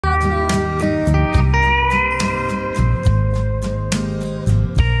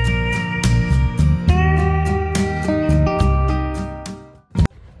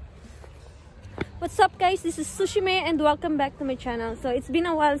guys, this is Susie Mae and welcome back to my channel. So it's been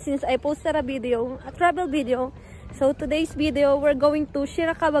a while since I posted a video, a travel video. So today's video, we're going to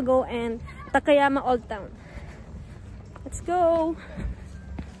Shirakawa-go and Takayama Old Town. Let's go!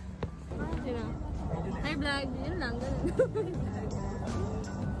 Hi vlog, yun lang, ganun.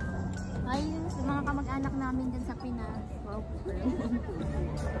 Ay, sa mga kamag-anak namin dyan sa Pinas. Wow.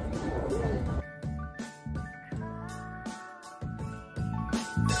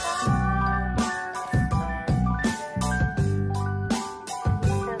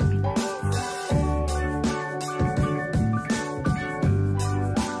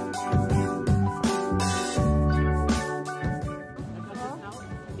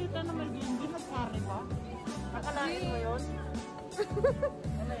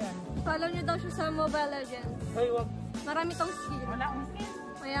 Follow nyo daw siya sa Mobile Legends. Ay, wag. Marami tong skin. Wala akong skin.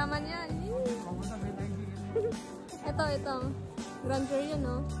 Mayaman yan. Ito. Grandeur yan,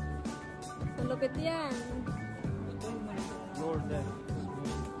 no? Malupit yan. Jordan.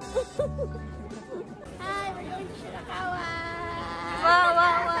 Hi, we're going to Shirakawa! Wow!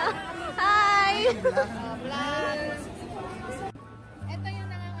 Hi! Ito yung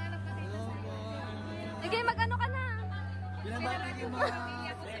nangangarap natin sa iyo. Sige, mag-ano ka na? Binabati mo.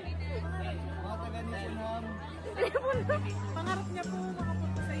 Pangarap niya po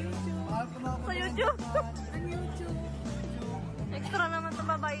makapunta sa YouTube. Sa YouTube? Ang YouTube. Extra naman sa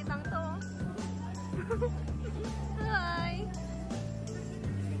babaitang to. Hi!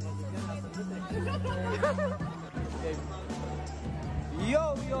 Yo,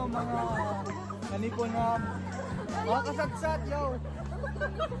 mga nanipon nga. Mga kasagsat, yo.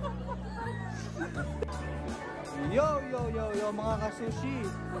 Yo, mga kasushi.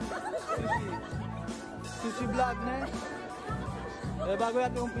 Sushi vlog na bago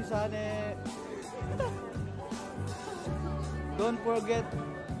natin umpisan don't forget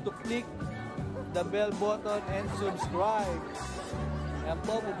to click the bell button and subscribe. Yan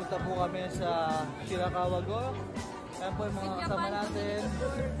po, pupunta po kami sa Shirakawa-go. Yan po yung mga kasama natin.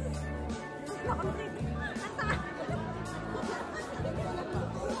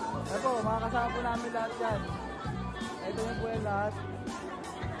 Yan po, mga kasama po namin lahat yan. Ito yung po yung lahat.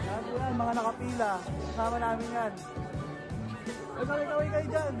 Yan po yan, mga nakapila. Kasama namin yan. Ay, kaway kayo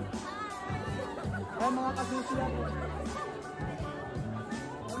dyan. Yan, mga kasusi yan po.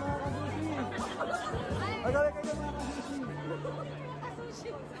 Yan, mga kasusi. Ay, kaway kayo dyan, mga kasusi.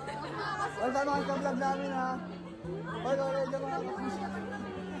 Ay, sama kayo sa vlog namin, ha. Ay, kaway kayo dyan, mga kasusi.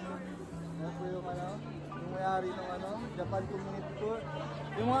 Yan po yung yung mayari ng Japan Community Tour.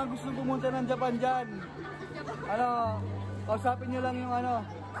 Yung mga gusto pumunta ng Japan dyan. Kausapin nyo lang yung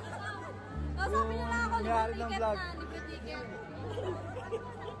Kausapin nyo lang ako, libre ng ticket vlog. na, libre ticket.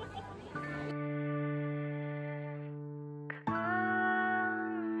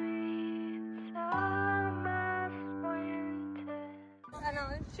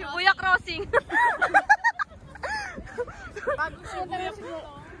 Shibuya Crossing. Bago siya na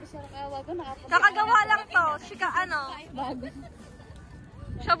Shirakawa-go, nakapunta. Kakagawa lang to. Bago.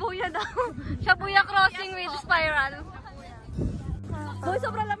 Shibuya daw. Shibuya Crossing with spiral. Boy,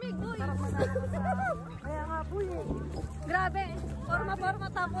 sobrang lamig, boy. Kaya nga po eh. Grabe. Forma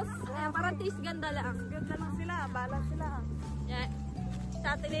tapos parang taste ganda lang. Ganda lang sila, balance sila. Yan.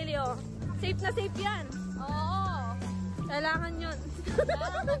 Sa Atenilio. Safe na safe yan. Oo. Kailangan yun.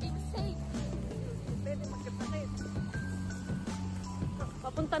 Maging safe. Pwede magkapatid.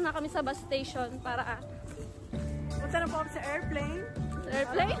 Papunta na kami sa bus station para Punta na po ako sa airplane.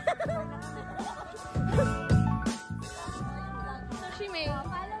 airplane. Susie Mae.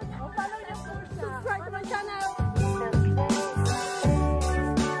 Follow niyo po siya. Subscribe to my channel.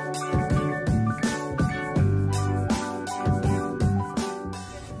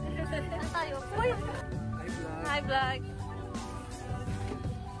 Tayo. Hi vlog.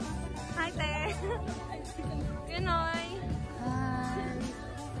 Hi te. Pinoy. Hi.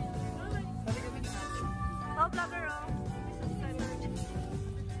 Oh, vlogger oh.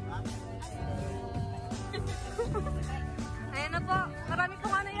 Ayan na po. Marami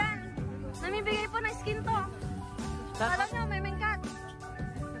pong yan. Namibigay po ng skin to. Alam nyo, may mengkat.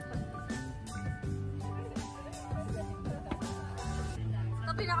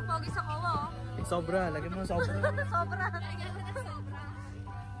 Ito pinakapogi sa kowa oh. Sobra, lagyan mo ng sobra. Sobra.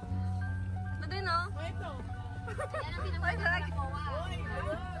 Ito din oh. Ito.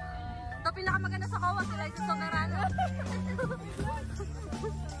 Ito pinakamaganda sa kowa. Sila yung soberano.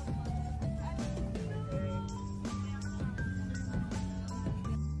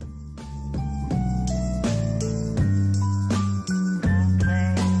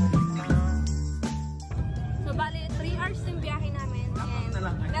 So bali 3 hours yung biyahe namin.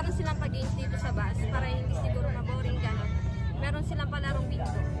 And meron silang pag-games dito sa bus para hindi larong bingo.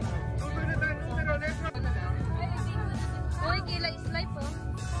 Uy, Gila is life, oh.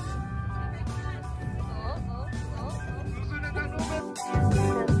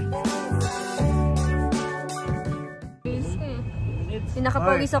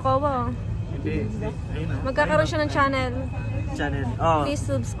 Nakapawis ako, wow. Hindi. Magkakaroon siya ng channel. Oh. Please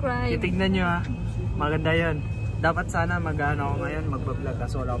subscribe. Titignan nyo ha. Maganda yun. Dapat sana mag-ano ako ngayon, magbablog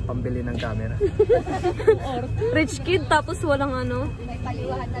kaso wala akong pambili ng camera. Rich kid tapos walang ano.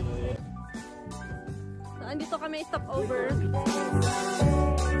 So, andito kami stopover.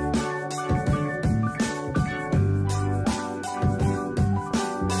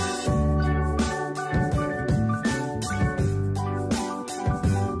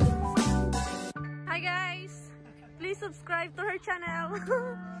 Hi guys! Please subscribe to her channel.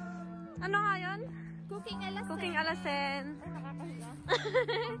 Ano nga yun? Cooking Alasen.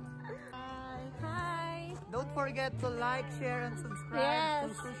 Hi! Don't forget to like, share, and subscribe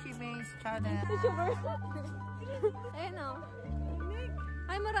Yes. to Susie Mae's channel. Ayun o.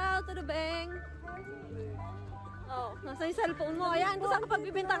 Hi Moral, to the bang. Oh, nasa yung cellphone mo. Ayan, kung saan ka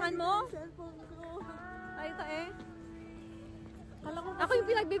pagbibintangan mo? Cellphone ko. Ay, ito eh. Ako yung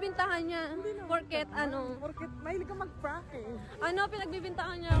pinagbibintangan niya. Porket ano? Porket mahilig ka mag-prank eh. Ano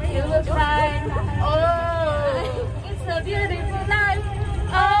pinagbibintangan niya? It looks fine. Oh, it's a beautiful life.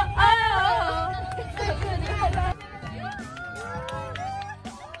 Oh, oh. It's a beautiful life.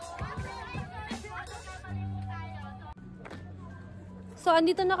 So,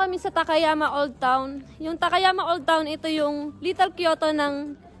 andito na kami sa Takayama Old Town. Yung Takayama Old Town, ito yung Little Kyoto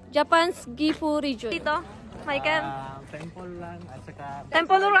ng Japan's Gifu region. Dito, Michael. Temple lang at saka...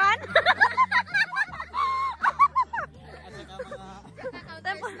 Temple Run?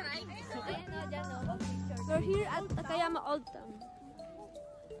 We're here at Takayama Old Town.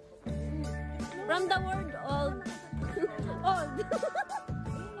 From the word old. Old.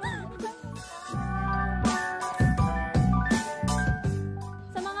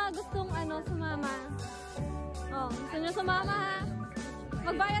 Sa mga gustong ano, sumama. Oh, gusto nyo sumama ha?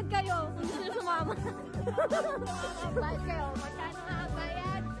 Magbayad kayo kung gusto nyo sumama. Bayad kayo. Magkano nga ang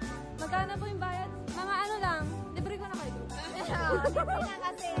bayad? Magkano po yung bayad? Mga ano lang, libre ko na kayo. Libre na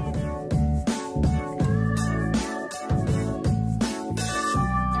kasi.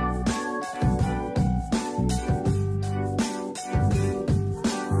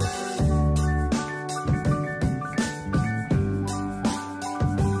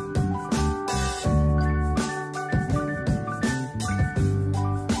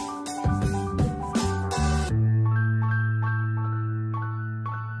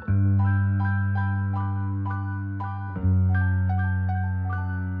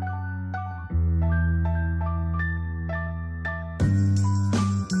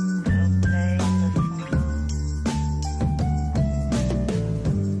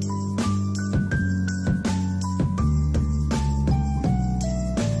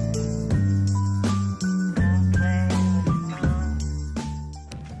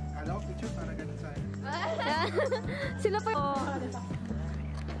 Sila po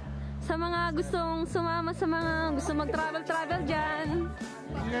sa mga gustong sumama, sa mga gusto mag-travel dyan.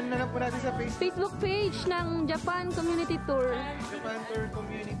 Tingnan na lang po natin sa Facebook page ng Japan Community Tour. Japan Tour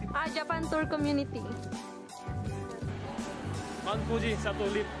Community. Japan Tour Community. Mount Fuji sa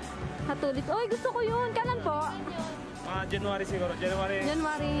Tulip. Hatulit. Oy, gusto ko yun. Kailan po? January siguro.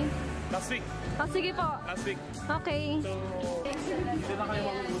 January. Last week. Oh, sige po. Last week. Okay. So, dito na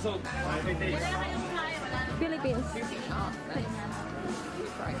kayo mag-usog. Every day. Philippines.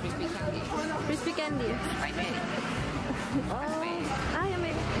 Crispy candy. Oh. Yung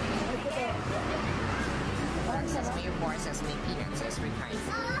may... Sesame or sesame peanut sesame rice.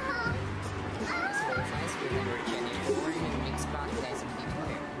 Rice with the Virginia corn and mixed pot rice with the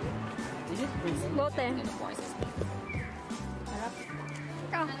Bote.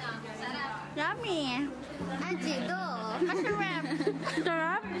 Yummy. Ajido. Masarap.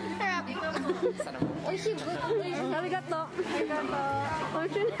 Sarap? Sarap. Oishibu. Arigato. Arigato.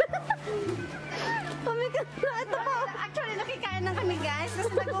 Ito po. Actually, nakikain na kami guys.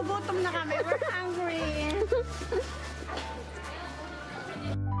 Kasi nagugutom na kami. We're hungry.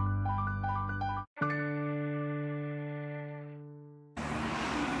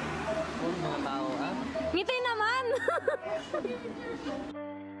 mga tao, ah. Ngiti naman!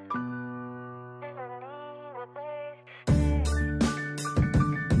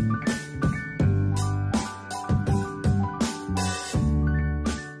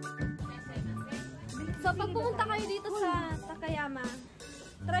 So, pag pumunta kayo dito sa Takayama,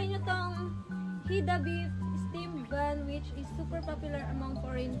 try nyo tong Hida Beef steamed bun, which is super popular among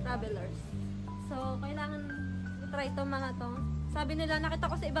foreign travelers. So, kailangan i-try itong mga to. Sabi nila, nakita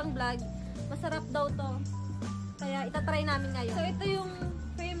ko sa ibang vlog, masarap daw to. Kaya itatry namin ngayon. So ito yung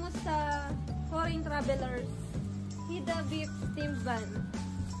famous sa foreign travelers. Hida Beef Steam Bun.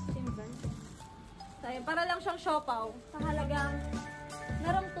 Steam Bun. So ayun, para lang siyang siopaw. Sa halagang,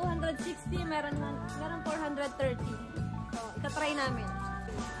 merong 260, merong 430. So itatry namin.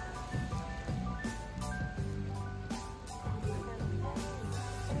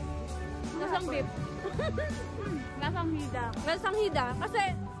 Lasang beef. Lasang hida. Lasang hida.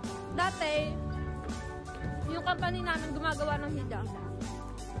 Kasi, dati, yung company namin gumagawa ng hida.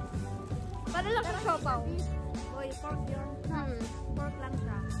 Para lang sa siopaw. Boy, pork yun. Pork lang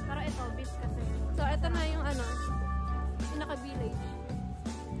siya. Pero ito, beef kasi. So, ito na yung ano, pinaka-village.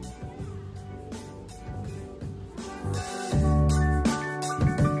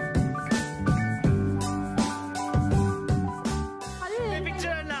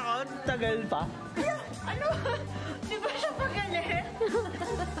 Picture na ako, tagal pa. Ano? Di ba siya pagalit?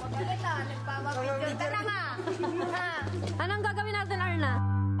 Pagalit na, nagpapapicture ka na nga. Anong gagawin natin, Arna?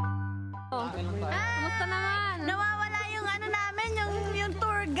 Oh. Kumusta naman? Nawawala yung ano namin, yung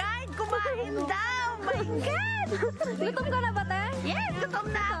tour guide. Kumain daw. My God! Gutom ka na ba, te? Yes, gutom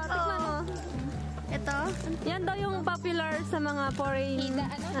na ako. Tikman mo. Ito? Yan daw yung popular sa mga foreign... Hida,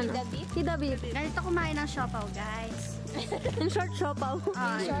 ano? Hida beef? Hida beef. Ganito kumain ng siopaw, guys. In short, siopaw.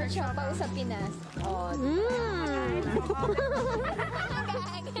 Short siopaw sa Pinas.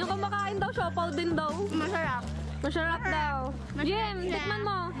 Yung kumakain daw, siopaw din daw. Masarap. Masarap daw. Jim, siya. tikman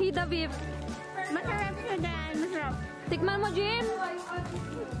mo. Hida beef. Masarap siya din. Masarap. Tikman mo, Jim.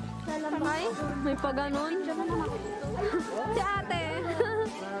 Ay, may pa ganun. Si ate.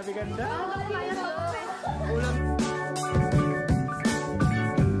 Grabe ganda.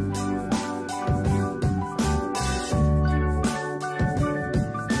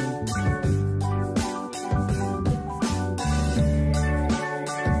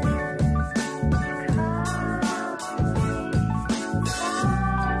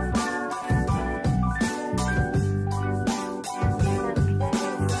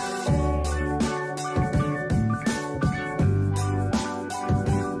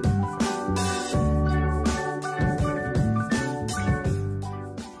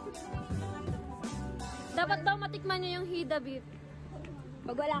 Dapat daw matikman nyo yung Hida beef.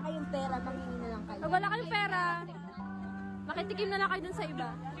 Pag wala kayong pera, pangingin na lang kayo. Pag wala kayong pera, makitikim na lang kayo dun sa iba.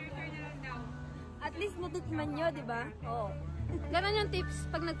 At least matitikman nyo, di ba? Oo. Ganon yung tips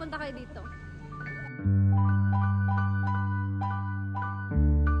pag nagpunta kayo dito.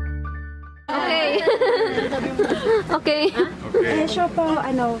 Okay. Okay. Eh, siopaw,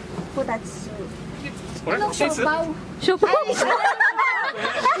 ano, putatsu. Ano siopaw? Siopaw.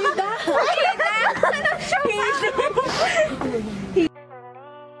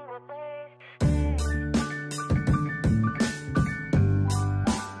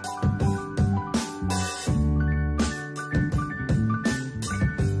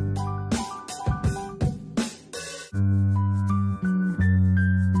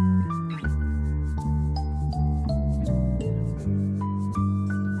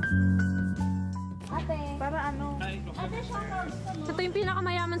 Para ano? Ito yung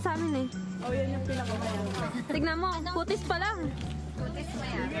pinakamayaman sa amin eh. Oh, yan yung pinakamayaman. Tignan mo, putis pa lang.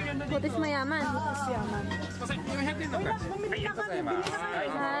 Putis mayaman. Yaman. Bumili na kami.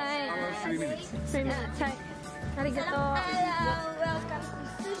 Hi. 3 minutes. Hi. Arigato. Hello, welcome to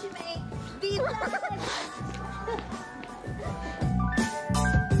Susie Mae Beef.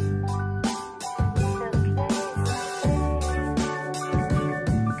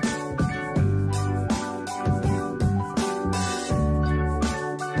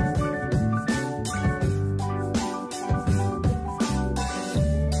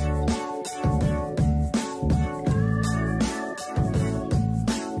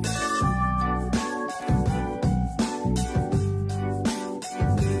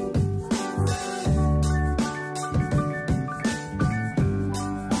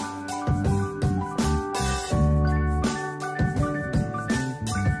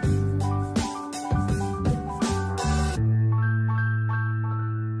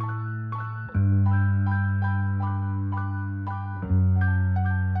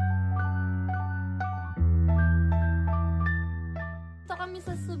 Kami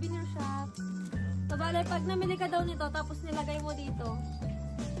sa souvenir shop. So, bale, pag namili ka daw nito, tapos nilagay mo dito,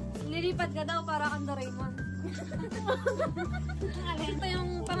 lilipat ka daw para kang Doraemon. Ito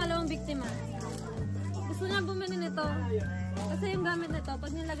yung pangalawang biktima. Gusto niya bumili nito. Kasi yung gamit nito,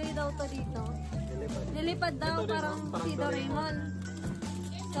 pag nilagay daw to dito, lilipad daw parang si Doraemon.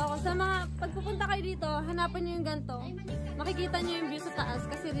 So, sa mga, pagpupunta kayo dito, hanapan nyo yung ganito. Makikita nyo yung view sa taas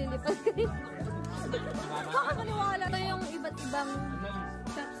kasi lilipad kayo. Nakakaniwala. Ito yung iba't ibang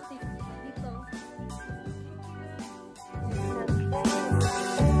chopstick dito.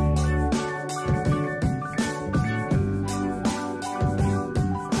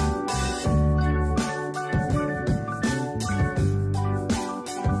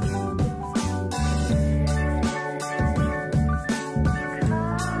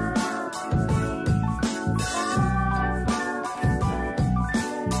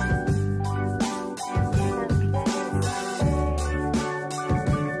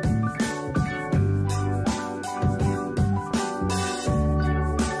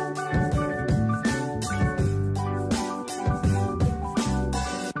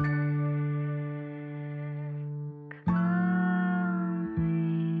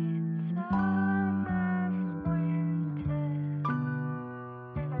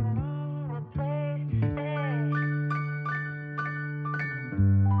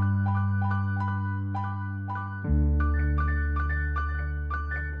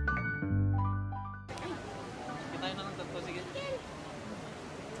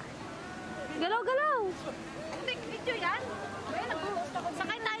 Galaw-galaw! Video yan?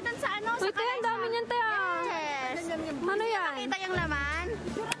 Sakay tayo dun sa ano? Wait, kaya ang dami niyan tayo. Yes! Ano yan? Makita yung laman?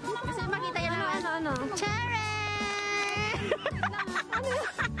 Kasi makita yung laman. Ano? Cherry!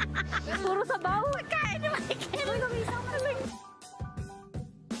 Puro sabaw? Kain ni Michael!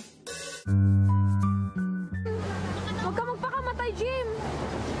 Huwag ka magpakamatay, Jim!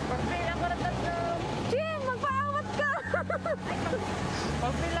 Pagpila ko na tatlo. Jim, magpaawat ka!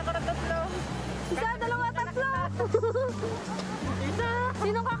 Pagpila ko na tatlo. Isa, dalawa, tatlo! Isa!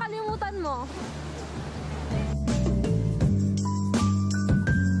 Sinong kakalimutan mo?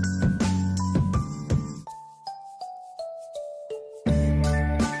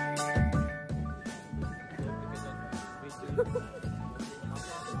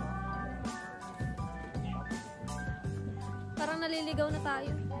 Parang naliligaw na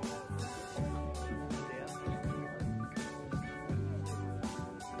tayo.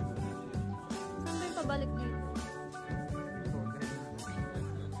 Saan ba yung pabalik dito?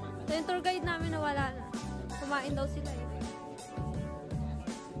 So yung tour guide namin nawala na. Kumain daw sila eh.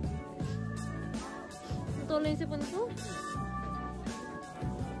 Tuloy yung sipon ko.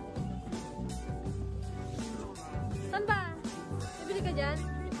 Saan ba? Bibili ka dyan?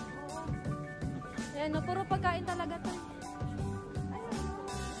 Ayan, no, puro pagkain talaga to.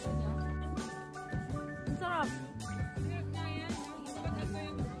 Ang sarap.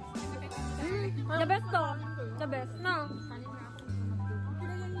 The best to. The best, no?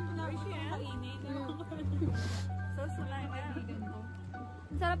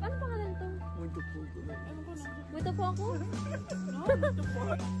 Ang sarap. Ano pangalan to? Muito po ako?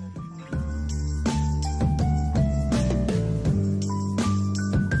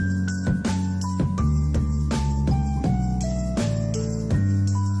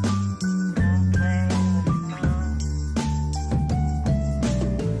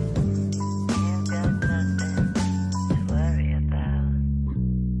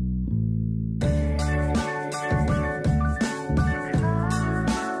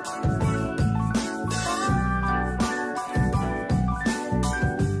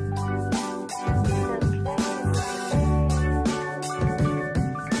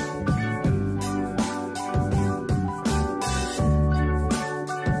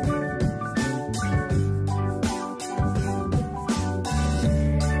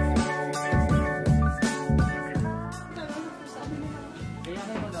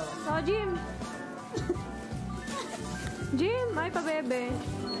 So, Jim. Jim, ay pabebe.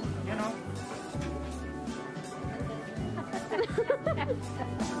 You know?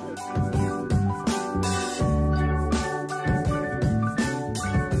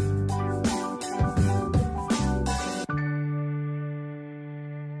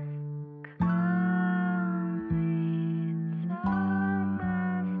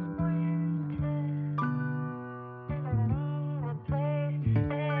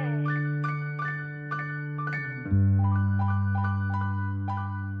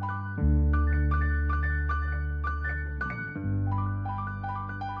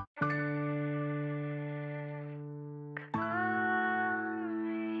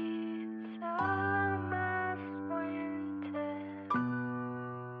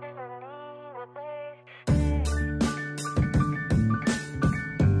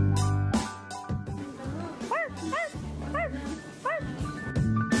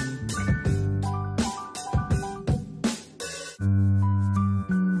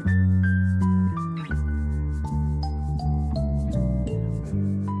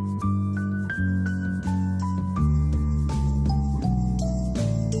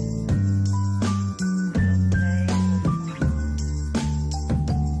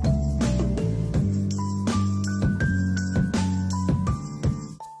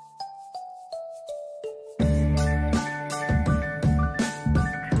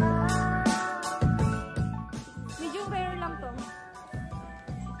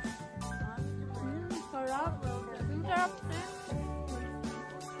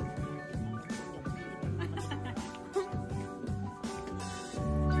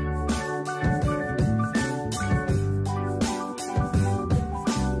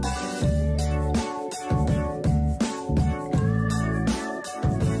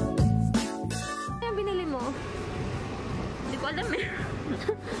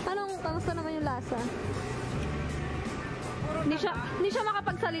 Hindi siya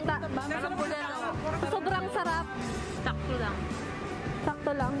makapagsalita. Sobrang sarap. Sakto lang.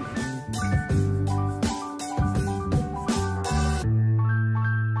 Sakto lang.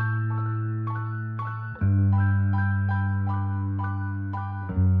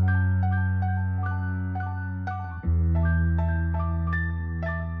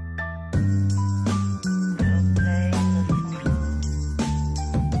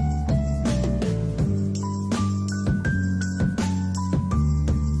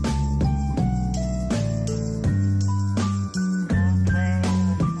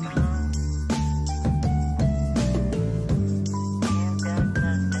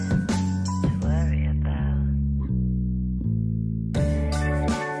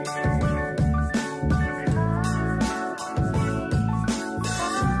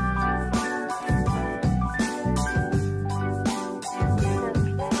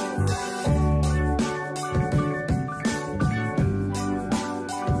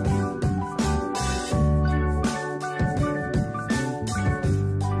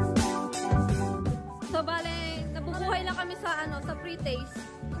 Sa pre-taste.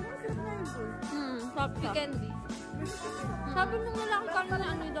 Sabi candy. Sabi nung lalaki kami na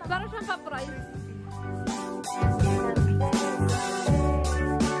ano, para siyang pa-price.